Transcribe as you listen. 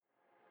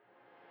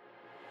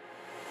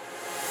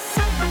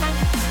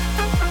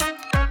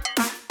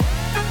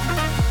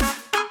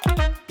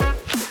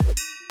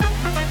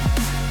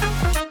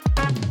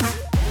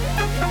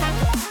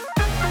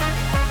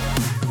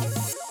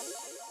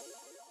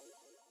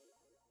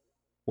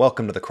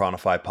Welcome to the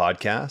Chronify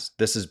podcast.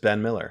 This is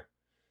Ben Miller.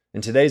 In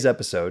today's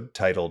episode,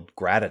 titled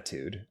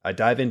Gratitude, I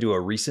dive into a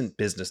recent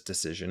business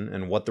decision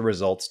and what the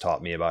results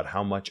taught me about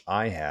how much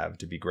I have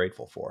to be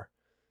grateful for.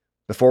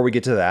 Before we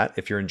get to that,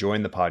 if you're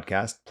enjoying the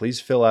podcast,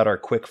 please fill out our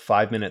quick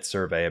 5-minute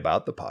survey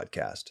about the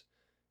podcast.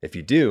 If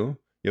you do,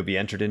 you'll be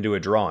entered into a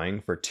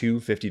drawing for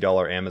 2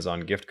 $50 Amazon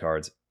gift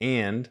cards,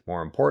 and,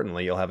 more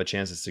importantly, you'll have a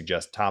chance to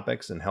suggest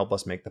topics and help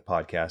us make the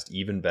podcast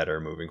even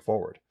better moving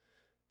forward.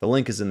 The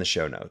link is in the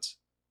show notes.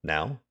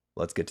 Now,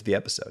 let's get to the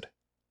episode.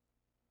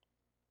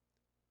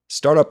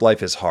 Startup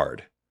life is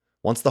hard.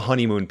 Once the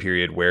honeymoon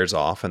period wears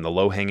off and the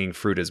low-hanging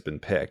fruit has been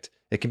picked,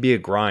 it can be a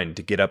grind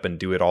to get up and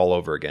do it all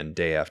over again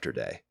day after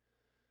day.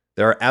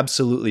 There are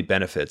absolutely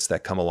benefits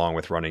that come along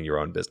with running your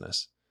own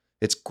business.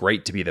 It's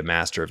great to be the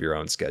master of your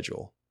own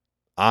schedule.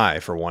 I,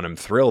 for one, am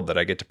thrilled that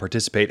I get to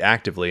participate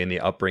actively in the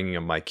upbringing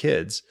of my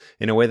kids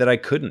in a way that I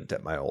couldn't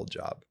at my old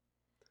job.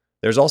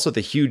 There's also the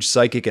huge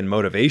psychic and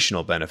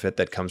motivational benefit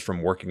that comes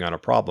from working on a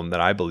problem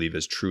that I believe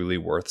is truly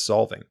worth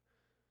solving.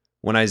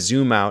 When I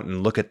zoom out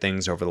and look at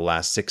things over the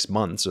last 6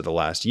 months or the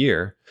last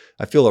year,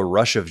 I feel a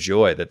rush of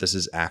joy that this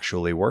is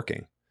actually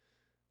working.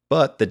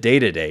 But the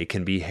day-to-day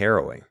can be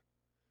harrowing.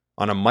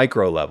 On a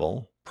micro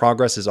level,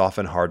 progress is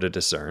often hard to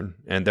discern,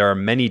 and there are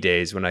many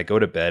days when I go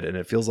to bed and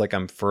it feels like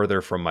I'm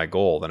further from my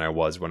goal than I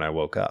was when I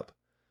woke up.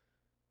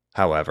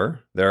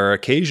 However, there are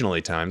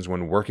occasionally times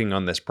when working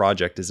on this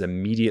project is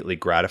immediately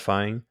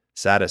gratifying,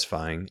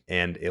 satisfying,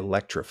 and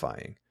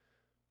electrifying.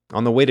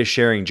 On the way to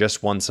sharing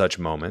just one such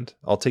moment,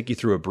 I'll take you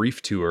through a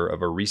brief tour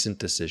of a recent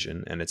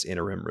decision and its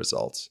interim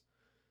results.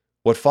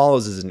 What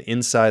follows is an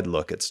inside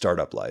look at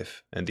startup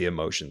life and the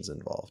emotions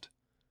involved.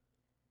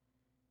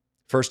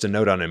 First, a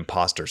note on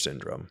imposter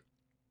syndrome.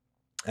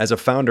 As a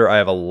founder, I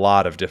have a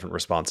lot of different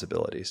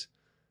responsibilities.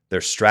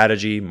 There's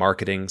strategy,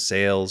 marketing,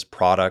 sales,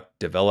 product,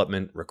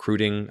 development,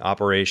 recruiting,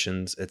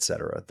 operations,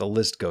 etc. The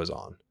list goes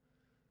on.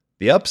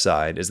 The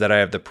upside is that I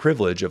have the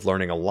privilege of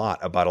learning a lot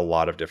about a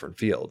lot of different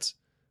fields,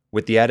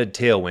 with the added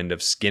tailwind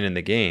of skin in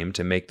the game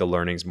to make the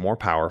learnings more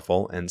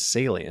powerful and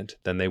salient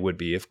than they would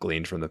be if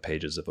gleaned from the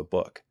pages of a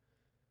book.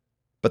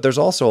 But there's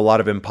also a lot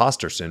of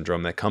imposter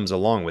syndrome that comes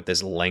along with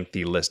this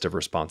lengthy list of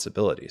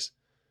responsibilities.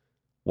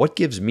 What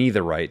gives me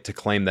the right to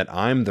claim that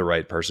I'm the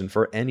right person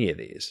for any of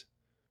these?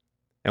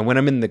 And when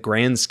I'm in the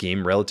grand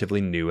scheme relatively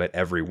new at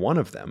every one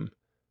of them,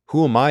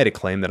 who am I to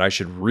claim that I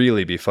should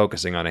really be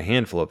focusing on a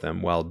handful of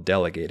them while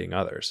delegating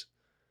others?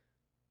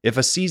 If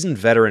a seasoned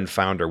veteran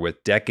founder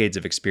with decades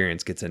of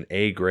experience gets an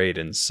A grade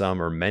in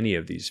some or many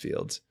of these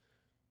fields,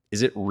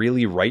 is it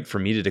really right for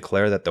me to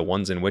declare that the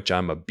ones in which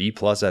I'm a B+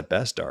 at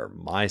best are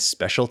my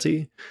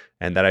specialty,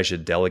 and that I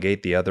should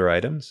delegate the other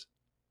items?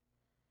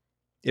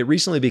 It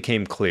recently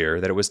became clear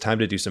that it was time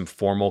to do some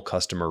formal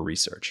customer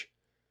research.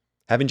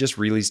 Having just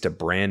released a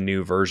brand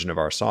new version of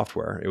our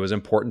software, it was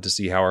important to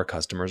see how our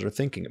customers are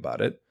thinking about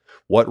it,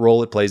 what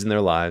role it plays in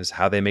their lives,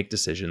 how they make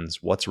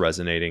decisions, what's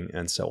resonating,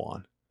 and so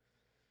on.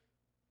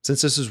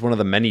 Since this is one of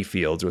the many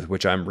fields with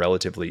which I'm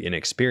relatively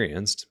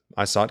inexperienced,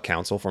 I sought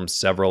counsel from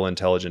several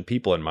intelligent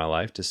people in my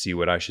life to see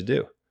what I should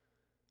do.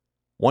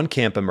 One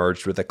camp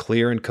emerged with a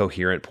clear and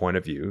coherent point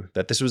of view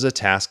that this was a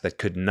task that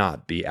could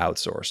not be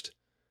outsourced.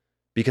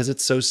 Because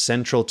it's so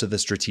central to the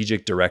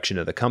strategic direction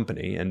of the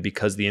company, and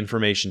because the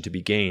information to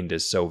be gained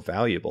is so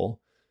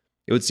valuable,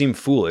 it would seem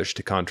foolish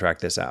to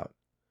contract this out.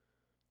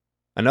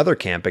 Another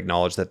camp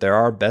acknowledged that there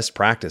are best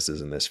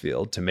practices in this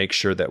field to make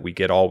sure that we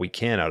get all we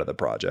can out of the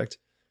project,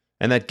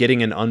 and that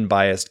getting an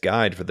unbiased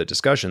guide for the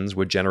discussions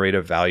would generate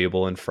a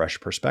valuable and fresh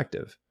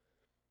perspective.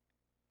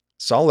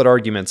 Solid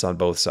arguments on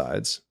both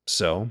sides,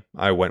 so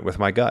I went with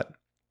my gut.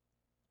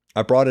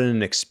 I brought in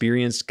an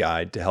experienced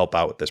guide to help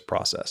out with this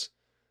process.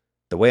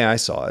 The way I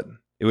saw it,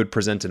 it would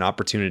present an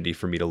opportunity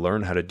for me to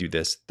learn how to do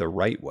this the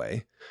right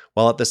way,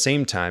 while at the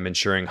same time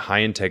ensuring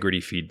high-integrity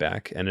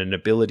feedback and an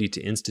ability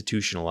to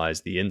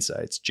institutionalize the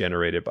insights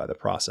generated by the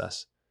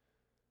process.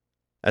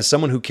 As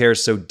someone who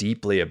cares so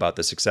deeply about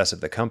the success of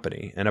the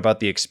company and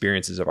about the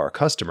experiences of our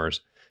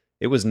customers,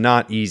 it was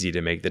not easy to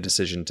make the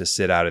decision to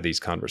sit out of these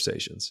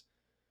conversations.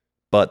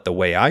 But the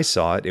way I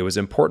saw it, it was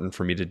important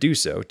for me to do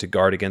so to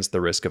guard against the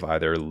risk of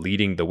either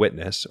leading the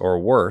witness or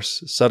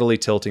worse, subtly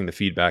tilting the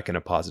feedback in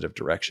a positive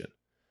direction.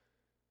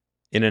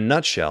 In a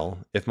nutshell,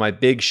 if my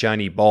big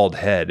shiny bald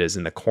head is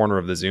in the corner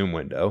of the Zoom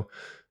window,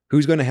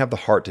 who's going to have the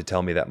heart to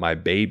tell me that my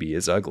baby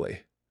is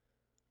ugly?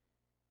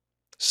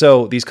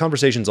 So these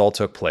conversations all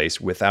took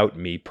place without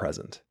me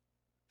present.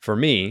 For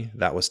me,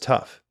 that was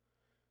tough.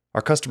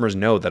 Our customers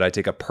know that I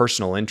take a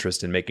personal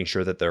interest in making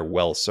sure that they're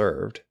well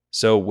served.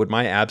 So would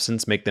my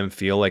absence make them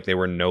feel like they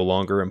were no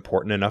longer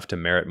important enough to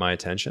merit my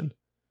attention?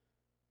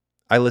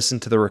 I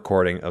listened to the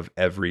recording of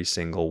every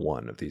single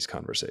one of these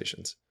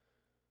conversations.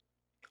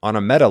 On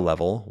a meta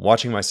level,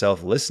 watching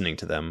myself listening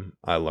to them,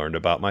 I learned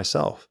about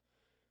myself.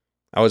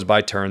 I was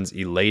by turns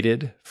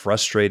elated,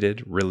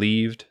 frustrated,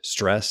 relieved,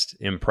 stressed,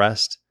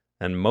 impressed,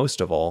 and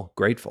most of all,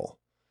 grateful.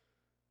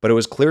 But it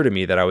was clear to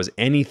me that I was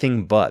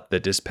anything but the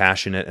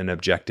dispassionate and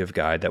objective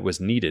guide that was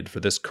needed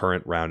for this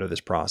current round of this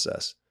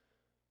process.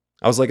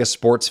 I was like a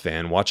sports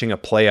fan watching a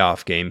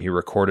playoff game he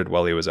recorded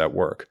while he was at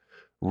work,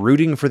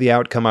 rooting for the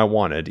outcome I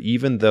wanted,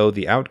 even though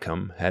the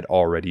outcome had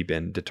already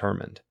been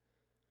determined.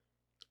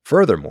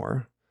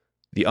 Furthermore,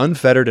 the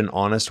unfettered and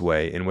honest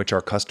way in which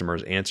our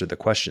customers answered the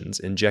questions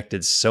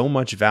injected so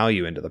much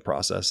value into the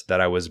process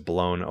that I was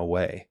blown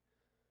away.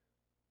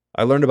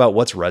 I learned about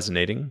what's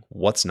resonating,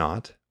 what's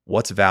not,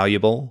 what's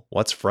valuable,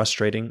 what's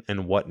frustrating,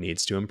 and what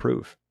needs to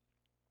improve.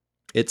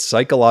 It's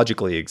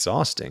psychologically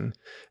exhausting,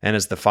 and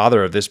as the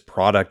father of this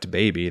product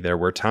baby, there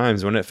were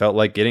times when it felt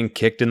like getting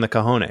kicked in the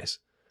cojones.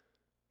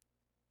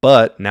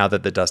 But now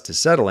that the dust is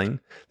settling,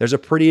 there's a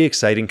pretty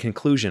exciting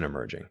conclusion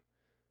emerging.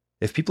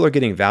 If people are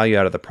getting value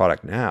out of the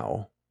product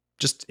now,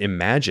 just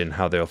imagine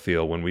how they'll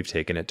feel when we've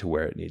taken it to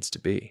where it needs to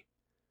be.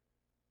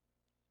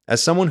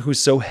 As someone who's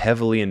so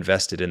heavily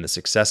invested in the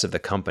success of the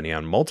company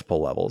on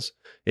multiple levels,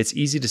 it's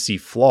easy to see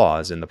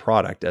flaws in the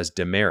product as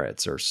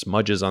demerits or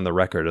smudges on the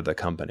record of the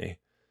company.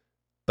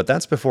 But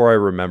that's before I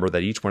remember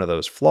that each one of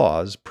those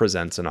flaws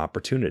presents an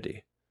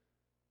opportunity.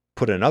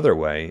 Put another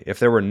way, if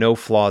there were no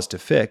flaws to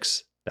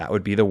fix, that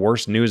would be the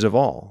worst news of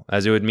all,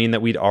 as it would mean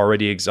that we'd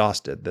already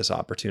exhausted this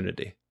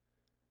opportunity.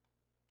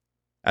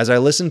 As I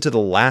listened to the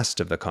last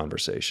of the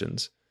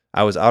conversations,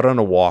 I was out on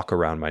a walk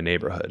around my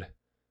neighborhood.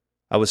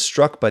 I was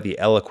struck by the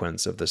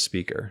eloquence of the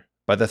speaker,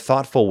 by the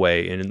thoughtful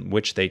way in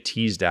which they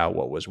teased out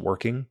what was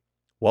working,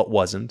 what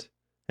wasn't,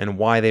 and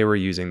why they were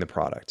using the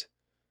product.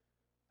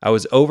 I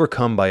was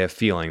overcome by a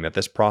feeling that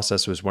this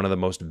process was one of the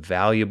most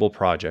valuable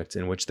projects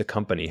in which the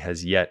company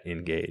has yet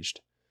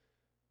engaged.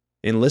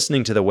 In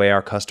listening to the way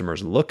our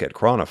customers look at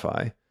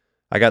Chronify,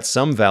 I got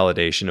some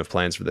validation of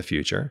plans for the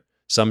future,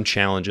 some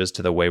challenges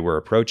to the way we're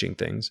approaching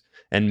things,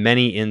 and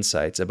many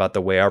insights about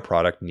the way our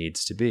product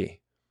needs to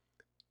be.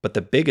 But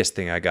the biggest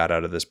thing I got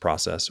out of this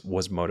process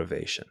was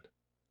motivation.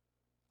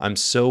 I'm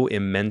so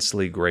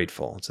immensely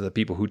grateful to the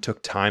people who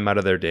took time out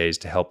of their days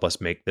to help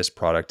us make this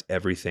product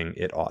everything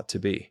it ought to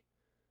be.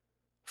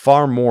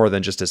 Far more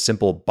than just a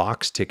simple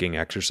box-ticking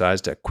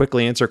exercise to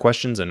quickly answer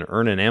questions and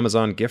earn an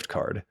Amazon gift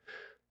card,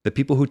 the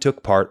people who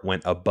took part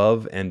went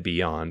above and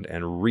beyond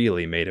and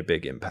really made a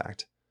big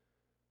impact.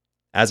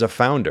 As a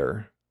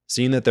founder,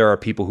 seeing that there are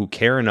people who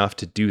care enough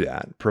to do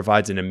that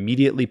provides an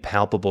immediately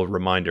palpable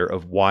reminder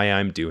of why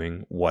I'm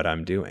doing what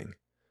I'm doing.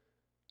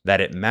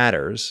 That it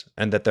matters,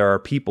 and that there are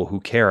people who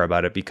care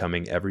about it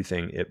becoming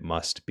everything it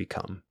must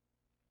become.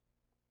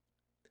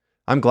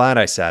 I'm glad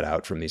I sat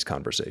out from these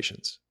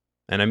conversations,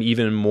 and I'm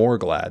even more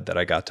glad that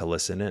I got to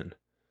listen in.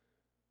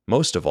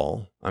 Most of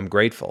all, I'm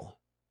grateful.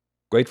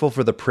 Grateful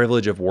for the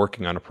privilege of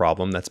working on a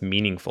problem that's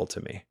meaningful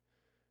to me.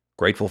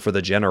 Grateful for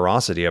the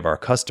generosity of our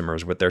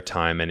customers with their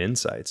time and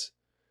insights.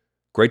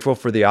 Grateful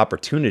for the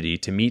opportunity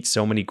to meet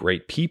so many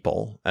great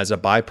people as a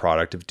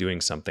byproduct of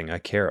doing something I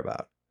care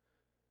about.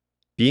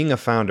 Being a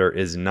founder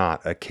is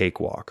not a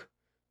cakewalk.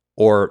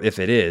 Or if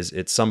it is,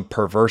 it's some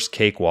perverse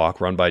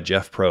cakewalk run by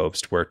Jeff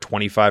Probst where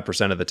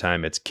 25% of the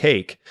time it's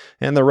cake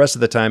and the rest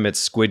of the time it's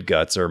squid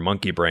guts or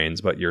monkey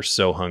brains, but you're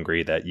so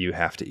hungry that you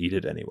have to eat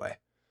it anyway.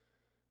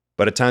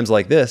 But at times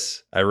like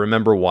this, I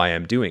remember why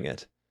I'm doing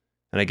it,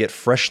 and I get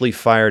freshly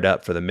fired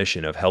up for the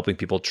mission of helping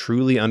people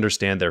truly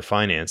understand their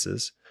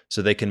finances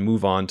so they can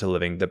move on to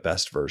living the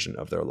best version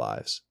of their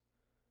lives.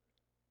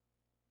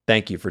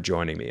 Thank you for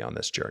joining me on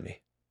this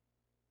journey.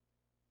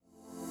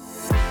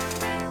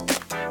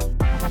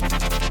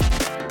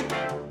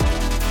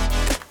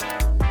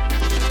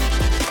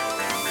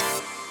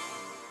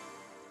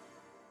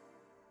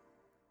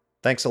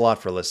 Thanks a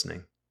lot for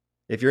listening.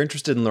 If you're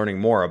interested in learning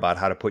more about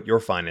how to put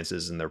your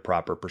finances in their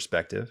proper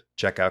perspective,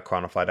 check out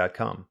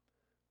Chronify.com.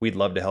 We'd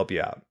love to help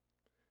you out.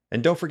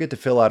 And don't forget to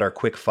fill out our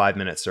quick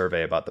 5-minute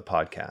survey about the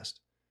podcast.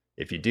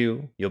 If you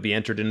do, you'll be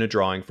entered in a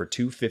drawing for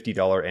 2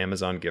 $50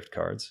 Amazon gift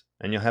cards,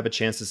 and you'll have a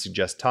chance to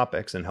suggest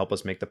topics and help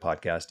us make the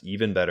podcast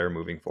even better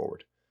moving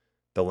forward.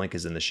 The link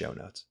is in the show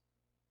notes.